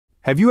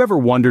Have you ever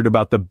wondered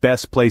about the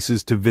best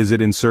places to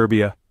visit in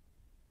Serbia?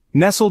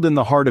 Nestled in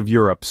the heart of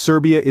Europe,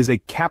 Serbia is a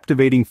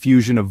captivating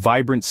fusion of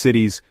vibrant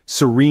cities,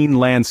 serene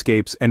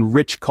landscapes, and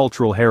rich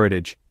cultural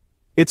heritage.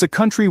 It's a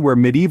country where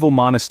medieval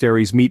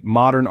monasteries meet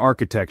modern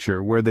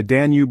architecture, where the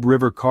Danube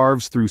River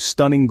carves through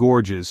stunning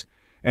gorges,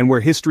 and where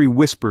history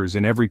whispers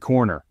in every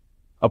corner.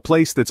 A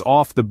place that's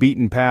off the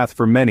beaten path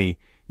for many,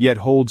 yet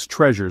holds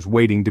treasures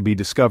waiting to be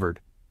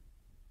discovered.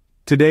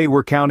 Today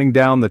we're counting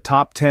down the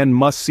top 10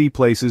 must-see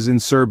places in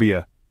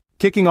Serbia.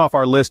 Kicking off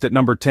our list at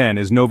number 10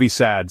 is Novi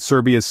Sad,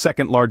 Serbia's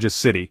second-largest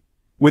city.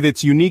 With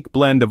its unique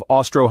blend of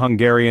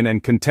Austro-Hungarian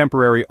and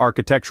contemporary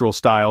architectural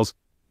styles,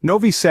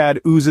 Novi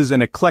Sad oozes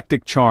an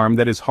eclectic charm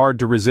that is hard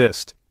to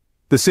resist.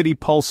 The city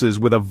pulses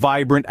with a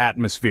vibrant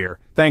atmosphere,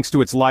 thanks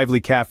to its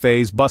lively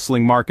cafes,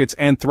 bustling markets,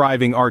 and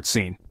thriving art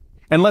scene.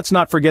 And let's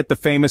not forget the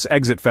famous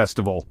Exit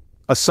Festival,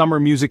 a summer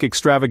music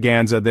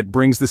extravaganza that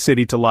brings the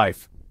city to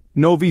life.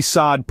 Novi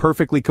Sad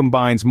perfectly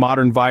combines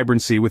modern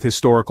vibrancy with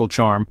historical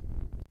charm.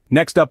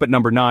 Next up at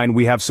number 9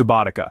 we have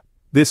Subotica.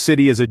 This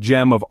city is a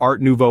gem of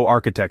Art Nouveau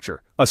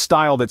architecture, a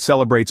style that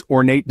celebrates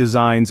ornate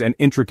designs and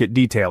intricate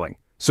detailing.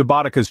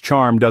 Subotica's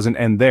charm doesn't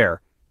end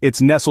there.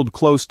 It's nestled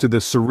close to the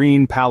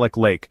serene Palak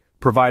Lake,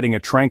 providing a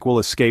tranquil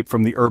escape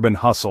from the urban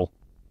hustle.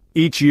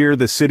 Each year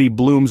the city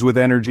blooms with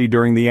energy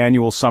during the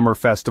annual summer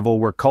festival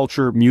where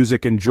culture,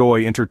 music, and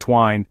joy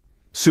intertwine.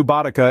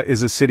 Subotica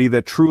is a city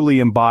that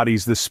truly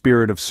embodies the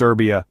spirit of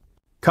Serbia.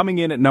 Coming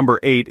in at number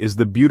 8 is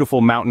the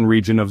beautiful mountain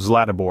region of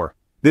Zlatibor.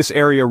 This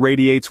area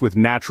radiates with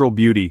natural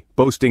beauty,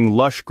 boasting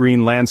lush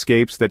green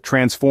landscapes that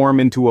transform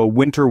into a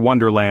winter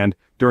wonderland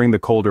during the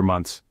colder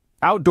months.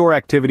 Outdoor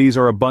activities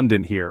are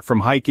abundant here,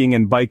 from hiking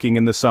and biking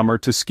in the summer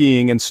to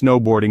skiing and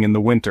snowboarding in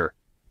the winter.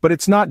 But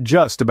it's not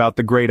just about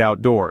the great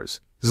outdoors.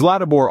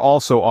 Zlatibor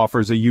also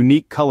offers a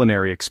unique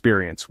culinary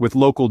experience with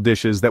local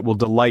dishes that will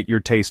delight your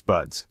taste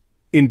buds.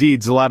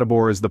 Indeed,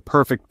 Zlatibor is the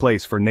perfect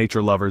place for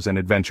nature lovers and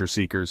adventure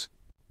seekers.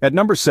 At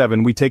number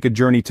 7 we take a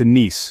journey to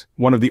Niš,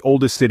 one of the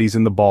oldest cities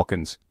in the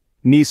Balkans.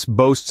 Niš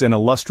boasts an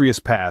illustrious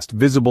past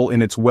visible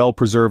in its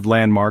well-preserved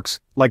landmarks,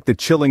 like the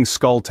chilling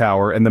Skull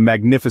Tower and the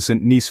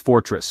magnificent Niš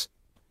Fortress.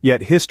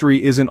 Yet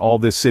history isn't all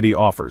this city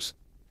offers.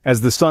 As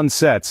the sun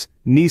sets,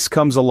 Niš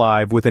comes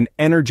alive with an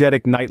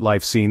energetic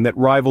nightlife scene that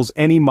rivals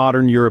any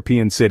modern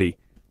European city.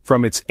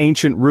 From its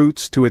ancient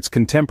roots to its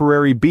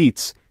contemporary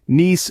beats,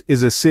 Niš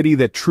is a city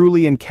that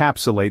truly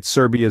encapsulates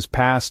Serbia's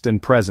past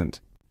and present.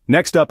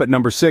 Next up at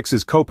number 6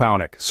 is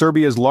Kopaonik,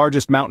 Serbia's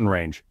largest mountain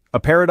range. A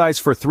paradise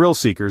for thrill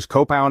seekers,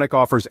 Kopaonik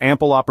offers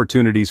ample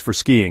opportunities for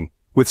skiing,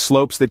 with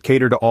slopes that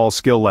cater to all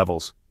skill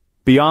levels.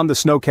 Beyond the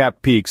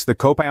snow-capped peaks, the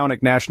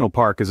Kopaonik National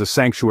Park is a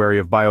sanctuary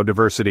of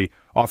biodiversity,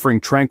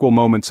 offering tranquil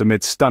moments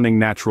amidst stunning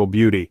natural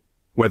beauty.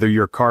 Whether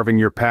you're carving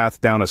your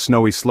path down a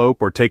snowy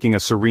slope or taking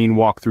a serene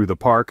walk through the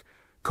park,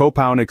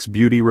 Kopaonik's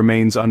beauty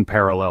remains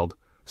unparalleled.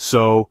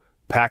 So,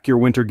 pack your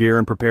winter gear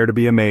and prepare to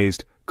be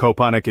amazed.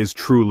 Kopaonik is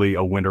truly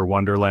a winter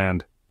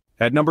wonderland.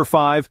 At number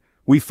 5,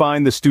 we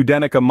find the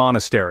Studenica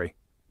Monastery.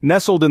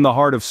 Nestled in the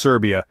heart of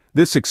Serbia,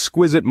 this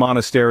exquisite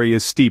monastery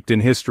is steeped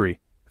in history.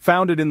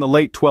 Founded in the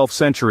late 12th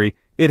century,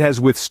 it has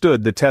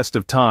withstood the test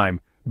of time,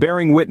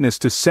 bearing witness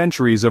to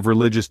centuries of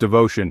religious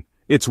devotion.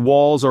 Its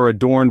walls are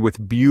adorned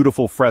with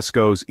beautiful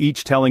frescoes,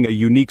 each telling a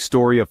unique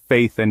story of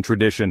faith and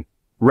tradition.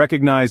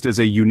 Recognized as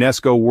a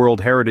UNESCO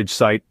World Heritage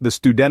Site, the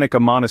Studenica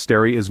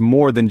Monastery is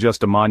more than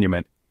just a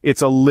monument.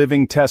 It's a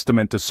living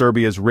testament to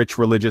Serbia's rich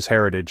religious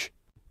heritage.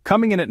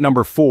 Coming in at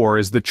number 4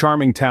 is the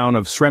charming town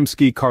of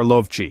Sremski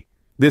Karlovci.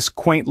 This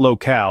quaint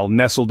locale,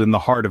 nestled in the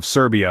heart of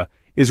Serbia,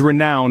 is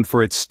renowned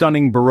for its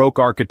stunning Baroque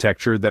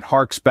architecture that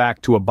harks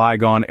back to a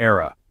bygone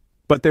era.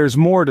 But there's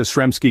more to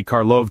Sremski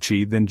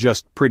Karlovci than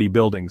just pretty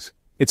buildings.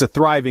 It's a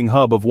thriving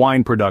hub of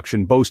wine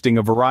production, boasting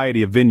a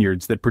variety of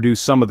vineyards that produce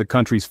some of the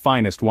country's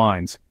finest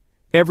wines.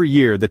 Every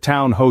year the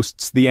town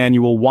hosts the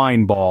annual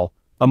Wine Ball,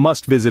 a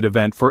must-visit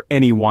event for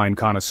any wine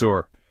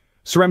connoisseur.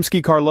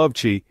 Sremski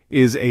Karlovci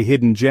is a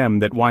hidden gem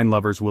that wine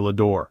lovers will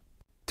adore.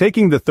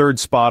 Taking the third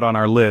spot on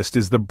our list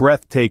is the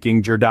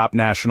breathtaking Đerdap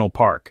National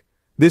Park.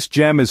 This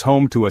gem is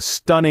home to a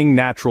stunning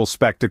natural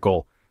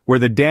spectacle, where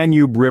the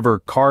Danube River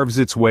carves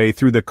its way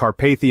through the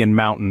Carpathian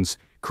Mountains,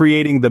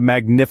 creating the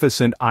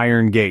magnificent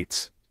Iron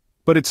Gates.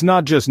 But it's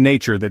not just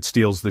nature that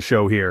steals the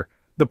show here.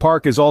 The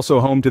park is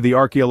also home to the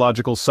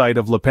archaeological site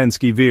of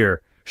Lepenski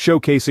Vir,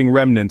 showcasing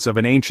remnants of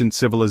an ancient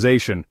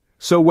civilization.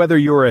 So whether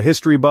you're a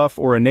history buff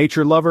or a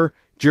nature lover,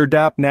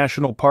 Đerdap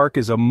National Park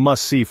is a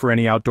must-see for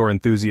any outdoor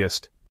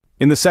enthusiast.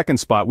 In the second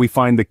spot we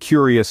find the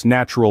curious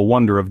natural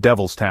wonder of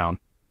Devil's Town.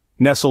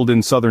 Nestled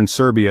in southern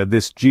Serbia,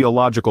 this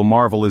geological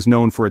marvel is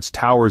known for its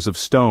towers of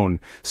stone,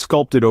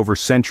 sculpted over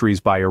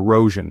centuries by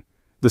erosion.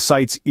 The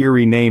site's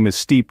eerie name is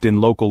steeped in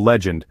local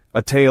legend,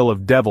 a tale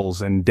of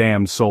devils and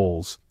damned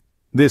souls.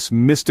 This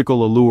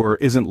mystical allure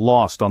isn't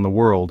lost on the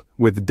world,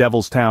 with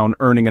Devil's Town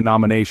earning a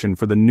nomination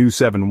for the new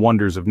 7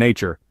 Wonders of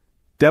Nature.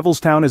 Devil's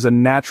Town is a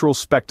natural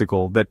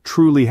spectacle that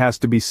truly has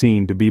to be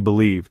seen to be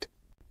believed.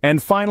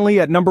 And finally,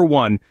 at number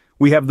 1,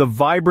 we have the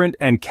vibrant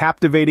and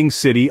captivating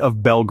city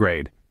of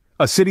Belgrade.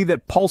 A city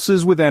that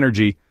pulses with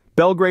energy,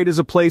 Belgrade is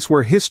a place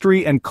where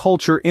history and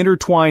culture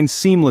intertwine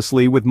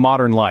seamlessly with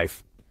modern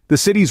life. The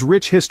city's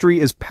rich history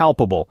is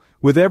palpable,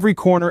 with every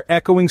corner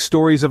echoing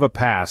stories of a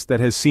past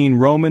that has seen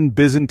Roman,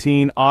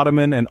 Byzantine,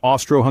 Ottoman, and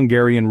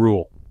Austro-Hungarian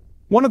rule.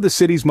 One of the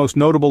city's most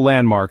notable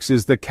landmarks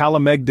is the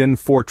Kalemegdan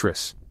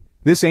Fortress.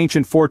 This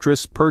ancient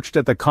fortress, perched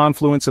at the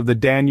confluence of the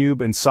Danube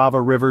and Sava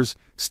rivers,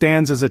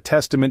 stands as a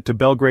testament to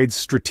Belgrade's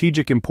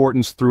strategic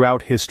importance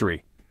throughout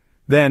history.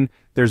 Then,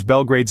 there's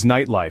Belgrade's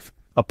nightlife,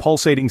 a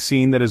pulsating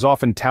scene that is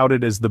often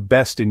touted as the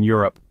best in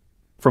Europe.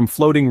 From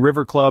floating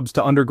river clubs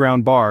to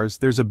underground bars,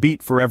 there's a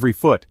beat for every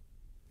foot.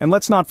 And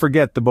let's not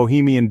forget the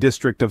bohemian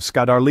district of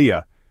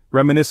Skadarlia,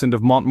 reminiscent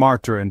of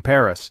Montmartre in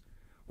Paris,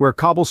 where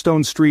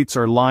cobblestone streets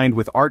are lined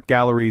with art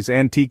galleries,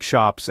 antique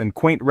shops, and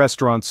quaint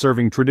restaurants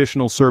serving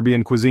traditional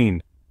Serbian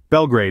cuisine.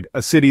 Belgrade,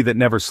 a city that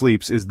never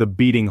sleeps, is the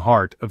beating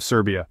heart of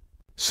Serbia.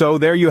 So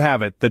there you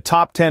have it, the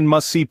top 10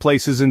 must-see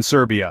places in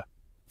Serbia.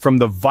 From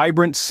the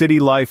vibrant city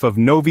life of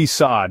Novi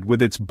Sad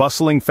with its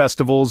bustling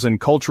festivals and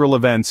cultural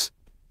events,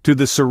 to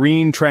the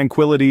serene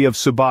tranquility of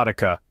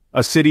Subotica,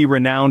 a city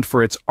renowned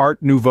for its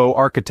Art Nouveau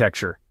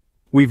architecture.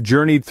 We've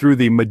journeyed through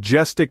the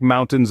majestic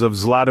mountains of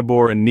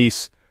Zlatibor and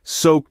Niš,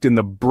 soaked in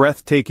the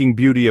breathtaking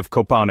beauty of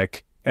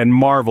Kopanik, and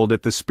marveled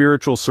at the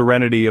spiritual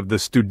serenity of the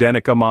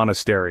Studenica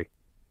Monastery.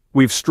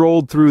 We've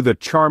strolled through the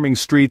charming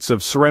streets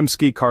of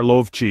Sremski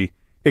Karlovci,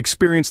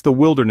 experienced the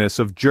wilderness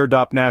of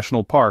Đerdap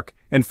National Park,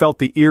 and felt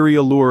the eerie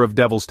allure of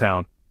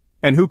Devilstown.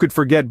 And who could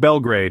forget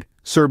Belgrade,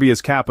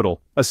 Serbia's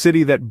capital, a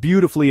city that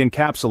beautifully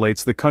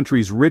encapsulates the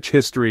country's rich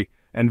history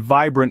and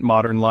vibrant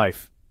modern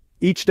life.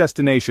 Each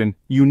destination,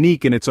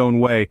 unique in its own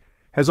way,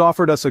 has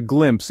offered us a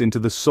glimpse into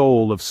the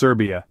soul of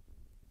Serbia.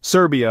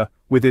 Serbia,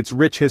 with its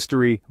rich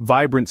history,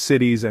 vibrant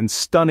cities, and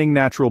stunning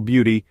natural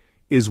beauty,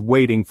 is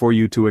waiting for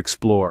you to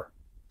explore.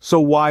 So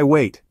why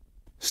wait?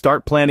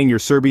 Start planning your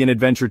Serbian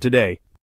adventure today,